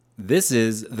This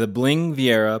is the Bling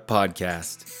Viera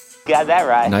podcast. Got that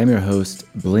right. And I'm your host,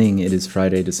 Bling. It is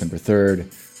Friday, December 3rd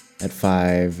at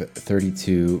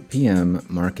 5:32 p.m.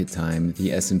 market time.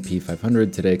 The S&P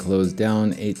 500 today closed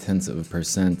down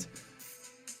 0.8%,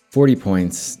 40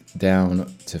 points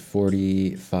down to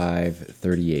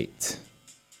 45.38.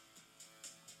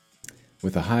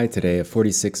 With a high today of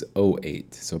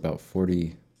 46.08, so about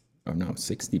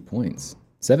 60 points,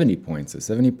 70 points, a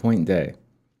 70-point day.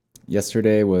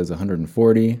 Yesterday was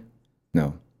 140.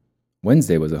 No,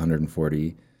 Wednesday was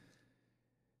 140.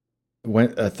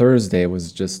 Thursday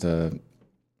was just a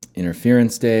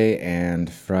interference day,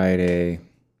 and Friday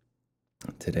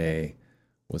today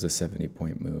was a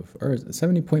 70-point move, or a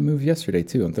 70-point move yesterday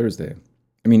too on Thursday.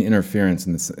 I mean interference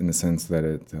in the sense that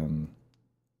it,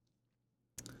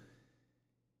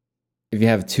 if you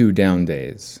have 2 down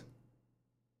days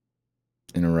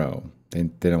in a row, they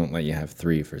don't let you have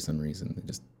 3 for some reason. They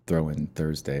just throw in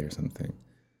Thursday or something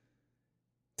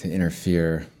to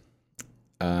interfere.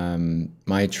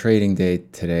 My trading day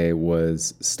today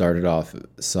started off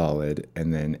solid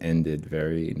and then ended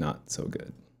very not so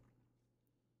good.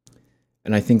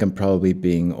 And I think I'm probably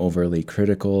being overly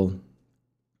critical.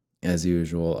 As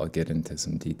usual, I'll get into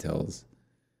some details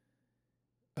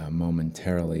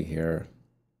momentarily here.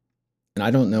 And I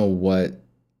don't know what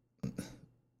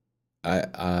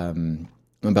I'm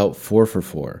about 4 for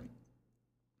 4,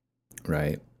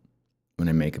 right? When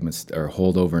I make a mistake or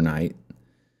hold overnight.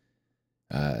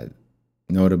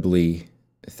 Notably,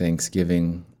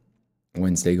 Thanksgiving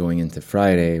Wednesday going into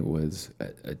Friday was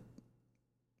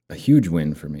a huge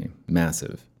win for me,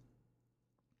 massive.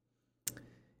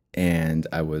 And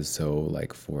I was so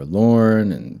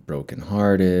forlorn and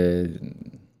brokenhearted,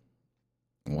 and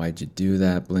why'd you do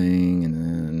that, Bling?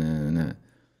 And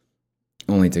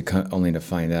only to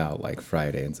find out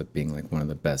Friday ends up being one of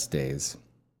the best days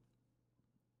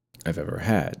I've ever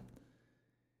had.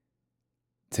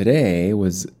 Today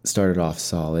started off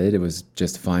solid. It was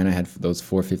just fine. I had those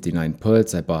 459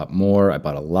 puts. I bought more. I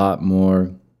bought a lot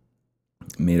more.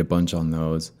 Made a bunch on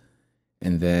those.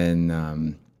 And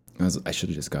then I should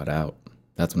have just got out.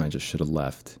 That's when I just should have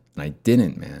left. And I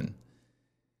didn't, man.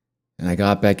 And I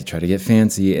got back and tried to get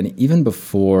fancy. And even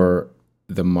before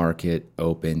the market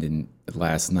opened and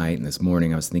last night and this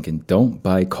morning, I was thinking, don't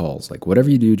buy calls.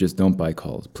 Whatever you do, just don't buy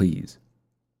calls, please.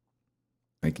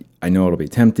 I know it'll be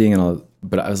tempting,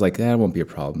 but I was like, that won't be a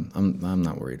problem. I'm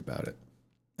not worried about it.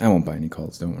 I won't buy any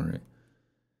calls, don't worry.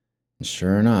 And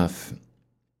sure enough,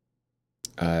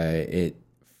 it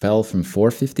fell from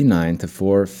 459 to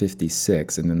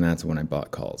 456, and then that's when I bought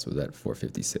calls, was at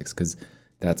 456, because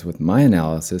that's with my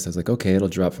analysis. I was like, okay, it'll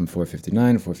drop from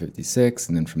 459 to 456,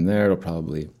 and then from there, it'll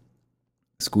probably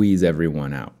squeeze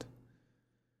everyone out.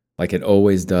 Like it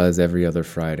always does every other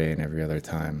Friday and every other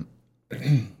time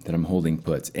that I'm holding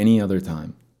puts. Any other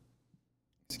time.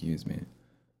 Excuse me.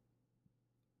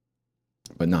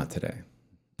 But not today.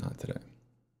 Not today.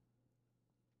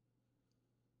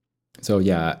 So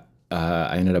yeah,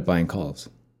 I ended up buying calls.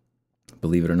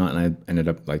 Believe it or not, and I ended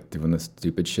up doing the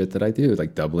stupid shit that I do,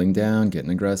 doubling down,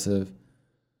 getting aggressive.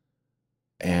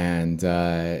 And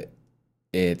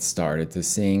it started to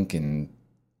sink, and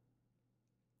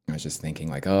I was just thinking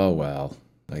oh, well,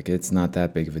 it's not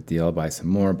that big of a deal. I'll buy some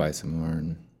more.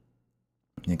 And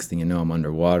next thing you know, I'm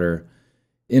underwater,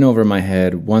 in over my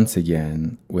head once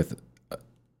again with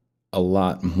a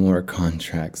lot more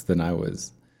contracts than I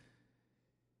was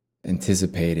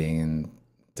anticipating, and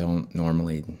don't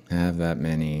normally have that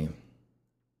many.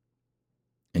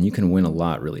 And you can win a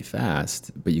lot really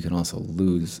fast, but you can also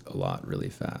lose a lot really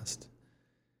fast.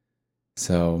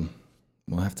 So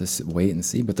we'll have to wait and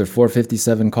see. But they're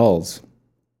 457 calls.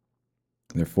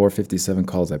 They're 457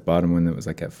 calls. I bought them when it was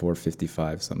at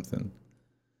 455 something.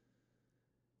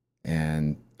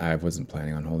 And I wasn't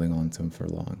planning on holding on to them for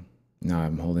long. No,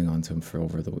 I'm holding on to them for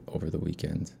over the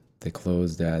weekend. They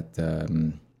closed at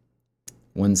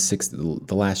 160.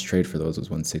 The last trade for those was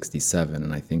 167,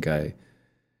 and I think I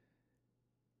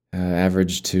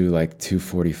averaged to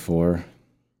 244.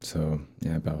 So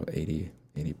yeah, about $80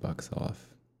 off.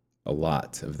 A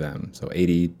lot of them. So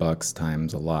 $80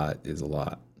 times a lot is a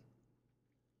lot.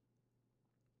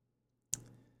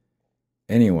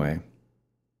 Anyway,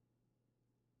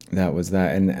 that was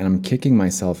that. And I'm kicking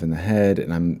myself in the head,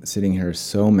 and I'm sitting here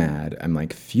so mad. I'm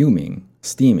fuming,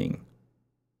 steaming.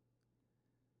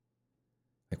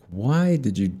 Why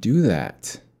did you do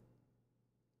that?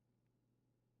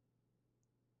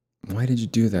 Why did you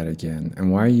do that again?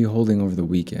 And why are you holding over the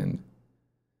weekend?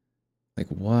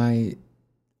 Why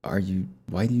do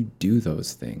you do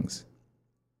those things?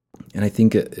 And I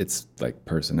think it's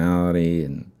personality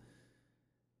and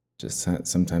Just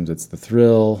sometimes it's the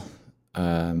thrill,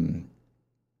 almost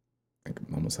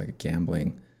like a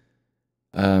gambling.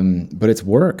 But it's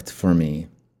worked for me.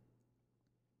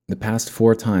 The past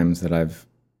 4 times that I've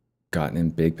gotten in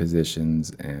big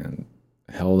positions and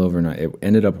held overnight, it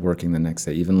ended up working the next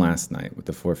day, even last night with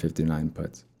the 459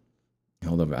 puts.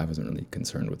 Held over, I wasn't really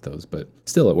concerned with those, but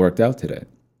still it worked out today.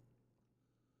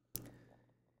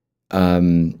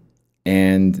 And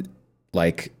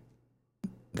like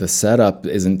the setup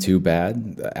isn't too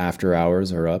bad. The after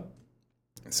hours are up.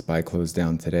 SPY closed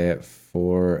down today at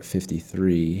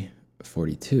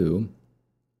 453.42.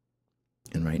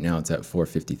 And right now it's at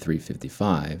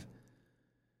 453.55.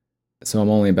 So I'm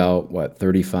only about,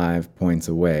 35 points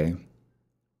away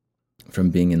from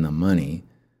being in the money.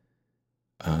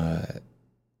 It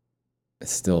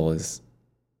still is.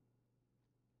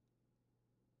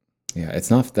 Yeah, it's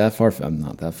not that far. I'm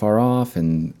not that far off.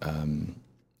 And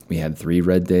we had 3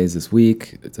 red days this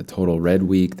week. It's a total red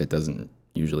week. That doesn't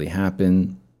usually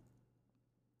happen.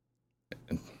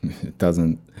 It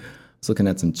doesn't. I was looking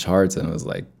at some charts and I was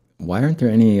like, why aren't there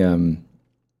any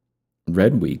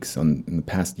red weeks in the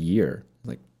past year?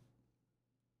 Like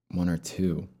 1 or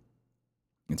 2.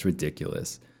 It's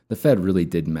ridiculous. The Fed really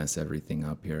did mess everything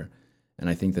up here. And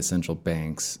I think the central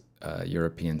banks,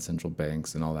 European central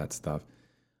banks and all that stuff,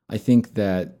 I think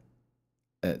that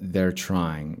they're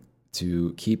trying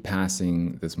to keep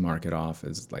passing this market off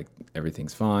as like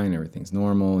everything's fine, everything's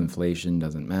normal, inflation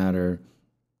doesn't matter.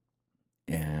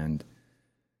 And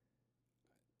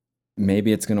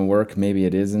maybe it's going to work, maybe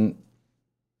it isn't.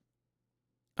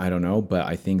 I don't know, but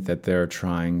I think that they're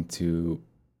trying to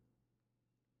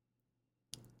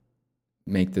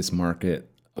make this market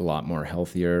a lot more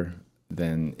healthier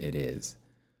than it is.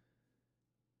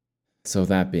 So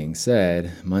that being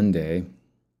said, Monday,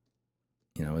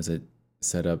 is it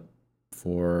set up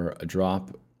for a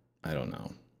drop? I don't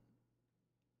know.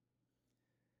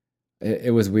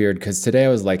 It was weird because today I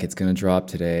was like, it's going to drop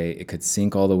today. It could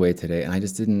sink all the way today. And I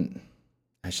shouldn't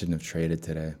have traded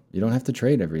today. You don't have to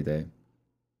trade every day.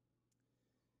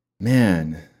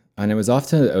 Man. And it was off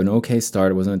to an okay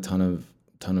start. It wasn't a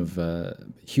ton of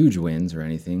huge wins or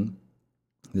anything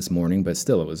this morning, but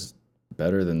still it was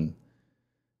better than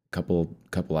couple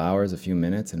hours, a few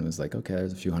minutes, and it was like, okay,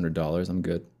 there's a few $100, I'm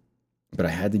good. But I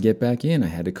had to get back in. I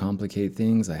had to complicate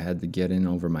things. I had to get in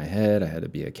over my head. I had to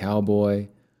be a cowboy.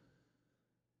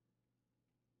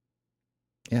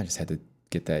 Yeah, I just had to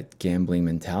get that gambling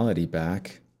mentality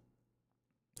back.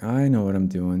 I know what I'm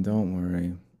doing, don't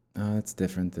worry. Oh, it's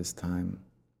different this time.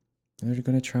 They're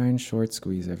gonna try and short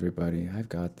squeeze everybody. I've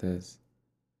got this.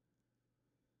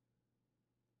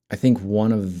 I think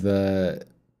one of the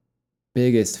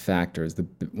biggest factors,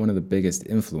 one of the biggest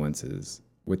influences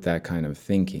with that kind of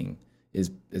thinking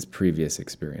is previous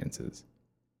experiences.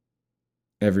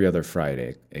 Every other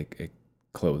Friday, it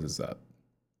closes up.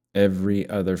 Every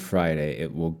other Friday,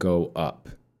 it will go up.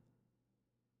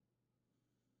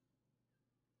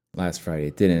 Last Friday,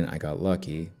 it didn't. I got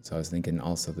lucky. So I was thinking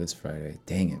also this Friday,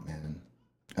 dang it, man.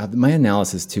 My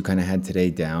analysis too kind of had today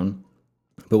down.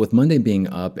 But with Monday being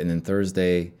up and then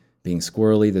Thursday being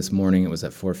squirrely, this morning it was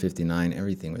at 459.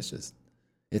 Everything was just,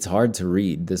 it's hard to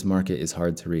read. This market is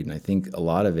hard to read. And I think a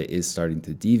lot of it is starting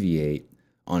to deviate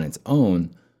on its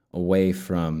own away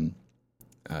from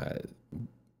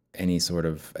any sort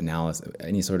of analysis,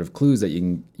 any sort of clues that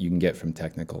you can get from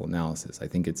technical analysis. I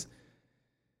think it's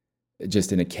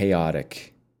just in a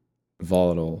chaotic,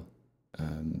 volatile,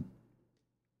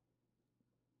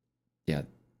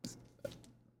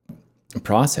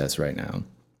 process right now,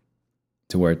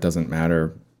 to where it doesn't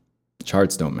matter,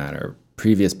 charts don't matter,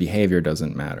 previous behavior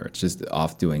doesn't matter. It's just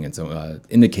off doing its own,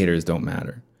 indicators don't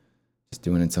matter, just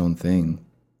doing its own thing.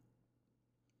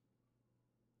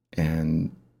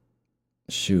 And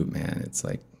shoot, man, it's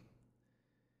like,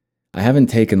 I haven't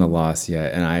taken the loss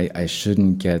yet, and I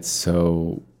shouldn't get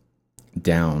so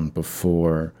down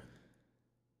before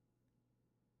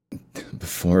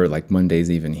like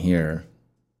Monday's even here.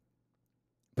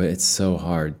 But it's so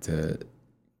hard to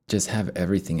just have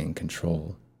everything in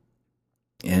control.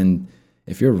 And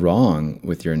if you're wrong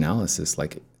with your analysis,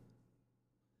 like,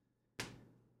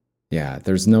 yeah,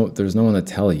 there's no one to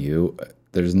tell you.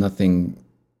 There's no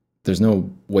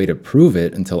way to prove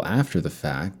it until after the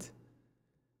fact.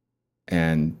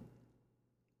 And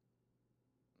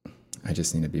I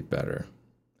just need to be better.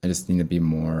 I just need to be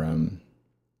more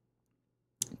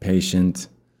patient.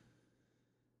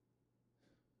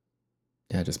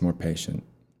 Yeah, just more patient.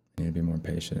 I need to be more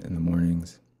patient in the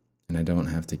mornings. And I don't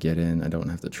have to get in. I don't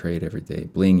have to trade every day.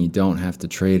 Bling, you don't have to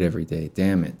trade every day.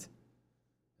 Damn it.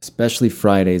 Especially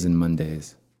Fridays and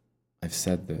Mondays. I've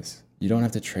said this. You don't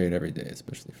have to trade every day,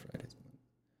 especially Fridays.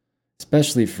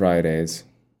 Especially Fridays.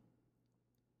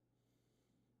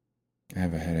 I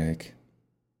have a headache.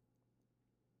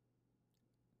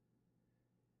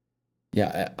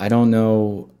 Yeah, I don't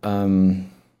know.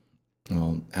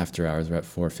 Well, after hours, we're at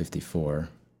 4:54.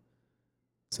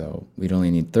 So we'd only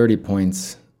need 30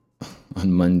 points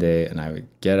on Monday, and I would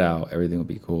get out. Everything would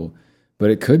be cool.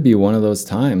 But it could be one of those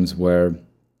times where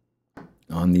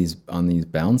on these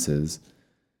bounces,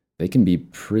 they can be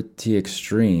pretty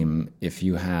extreme if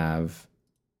you have,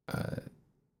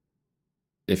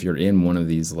 if you're in one of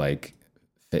these like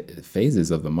phases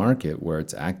of the market where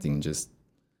it's acting just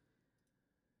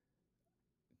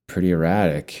pretty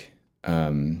erratic.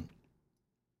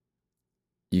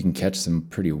 You can catch some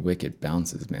pretty wicked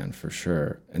bounces, man, for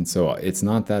sure. And so it's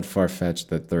not that far-fetched,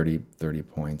 that 30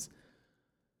 points.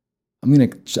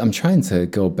 I'm trying to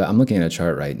go back. I'm looking at a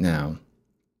chart right now.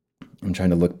 I'm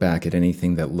trying to look back at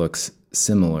anything that looks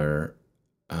similar,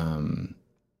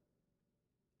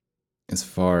 as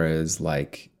far as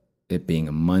like it being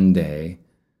a Monday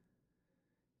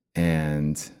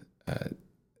and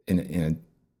in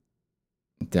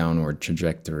a downward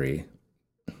trajectory,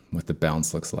 what the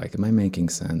bounce looks like. Am I making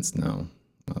sense? No.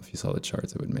 Well, if you saw the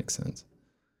charts, it would make sense.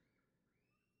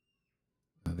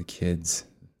 The kids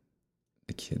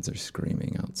are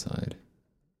screaming outside.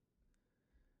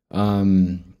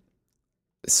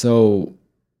 So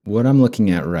what I'm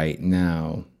looking at right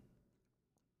now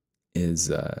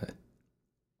is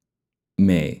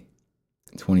May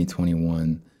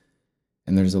 2021,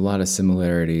 and there's a lot of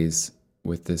similarities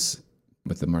with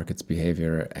the market's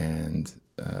behavior and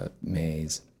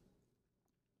May's.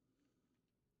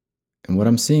 And what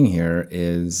I'm seeing here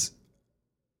is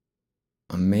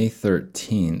on May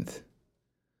 13th,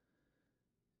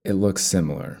 it looks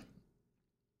similar.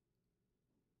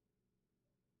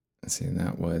 Let's see,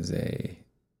 that was a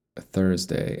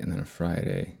Thursday and then a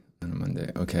Friday and a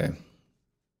Monday. Okay.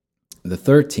 The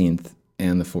 13th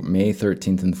and May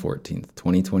 13th and 14th,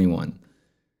 2021,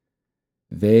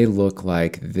 they look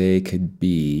like they could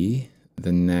be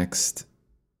the next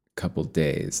couple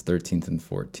days, 13th and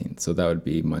 14th. So that would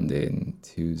be Monday and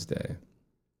Tuesday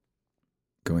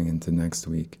going into next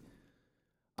week.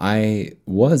 I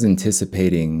was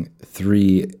anticipating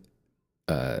 3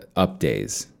 up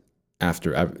days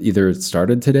after either it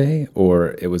started today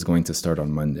or it was going to start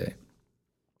on Monday.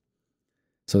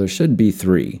 So there should be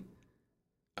 3.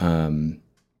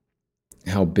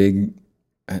 How big?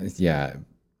 Yeah,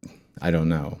 I don't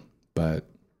know, but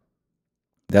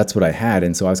that's what I had.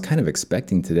 And so I was kind of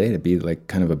expecting today to be like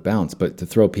kind of a bounce, but to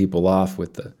throw people off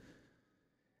with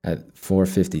at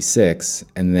 456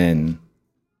 and then,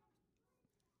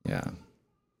 yeah,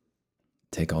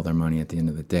 take all their money at the end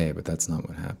of the day. But that's not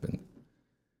what happened.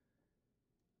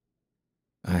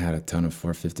 I had a ton of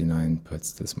 459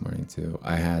 puts this morning too.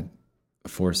 I had a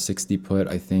 460 put,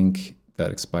 I think,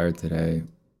 that expired today.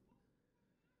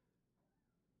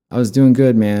 I was doing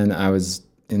good, man. I was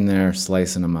in there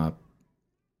slicing them up.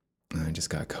 And I just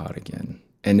got caught again.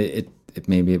 And it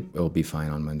maybe it will be fine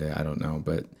on Monday. I don't know,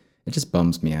 but it just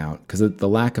bums me out because I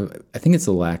think it's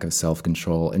the lack of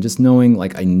self-control and just knowing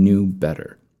like I knew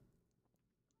better.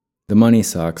 The money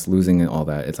sucks, losing all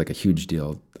that. It's like a huge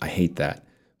deal. I hate that.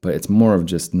 But it's more of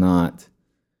just not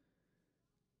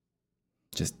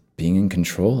just being in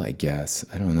control, I guess.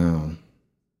 I don't know.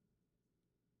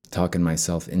 Talking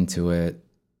myself into it.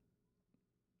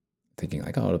 Thinking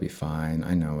like, oh, it'll be fine.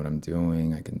 I know what I'm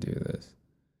doing. I can do this.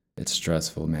 It's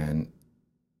stressful, man.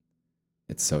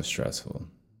 It's so stressful.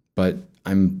 But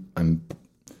I'm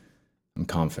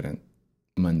confident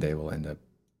Monday will end up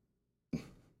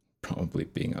probably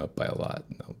being up by a lot.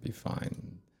 And I'll be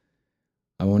fine.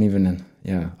 I won't even,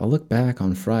 I'll look back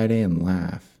on Friday and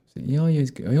laugh. So you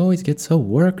always get so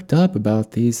worked up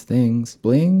about these things.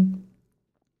 Bling.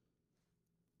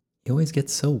 You always get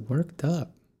so worked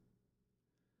up.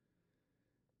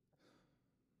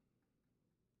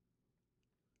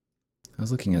 I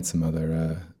was looking at some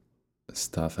other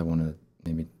stuff I want to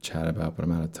maybe chat about, but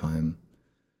I'm out of time.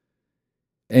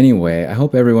 Anyway, I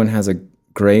hope everyone has a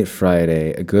great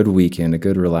Friday, a good weekend, a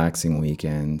good relaxing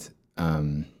weekend.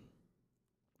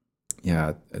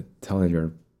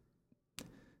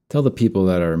 Tell the people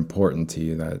that are important to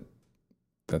you that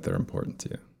they're important to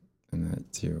you and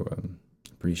that you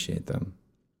appreciate them.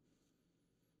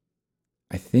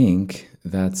 I think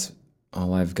that's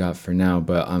all I've got for now,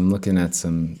 but I'm looking at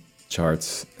some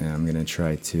charts and I'm going to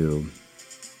try to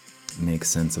make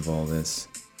sense of all this.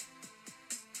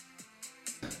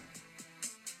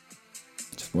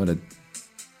 Just what a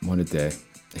day.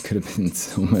 It could have been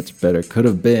so much better. Could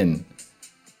have been.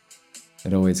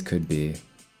 It always could be.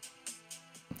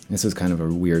 This was kind of a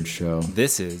weird show.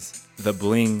 This is the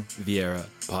Bling Viera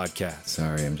podcast.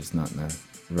 Sorry, I'm just not in the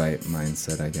right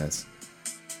mindset, I guess.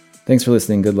 Thanks for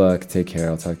listening. Good luck. Take care.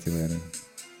 I'll talk to you later.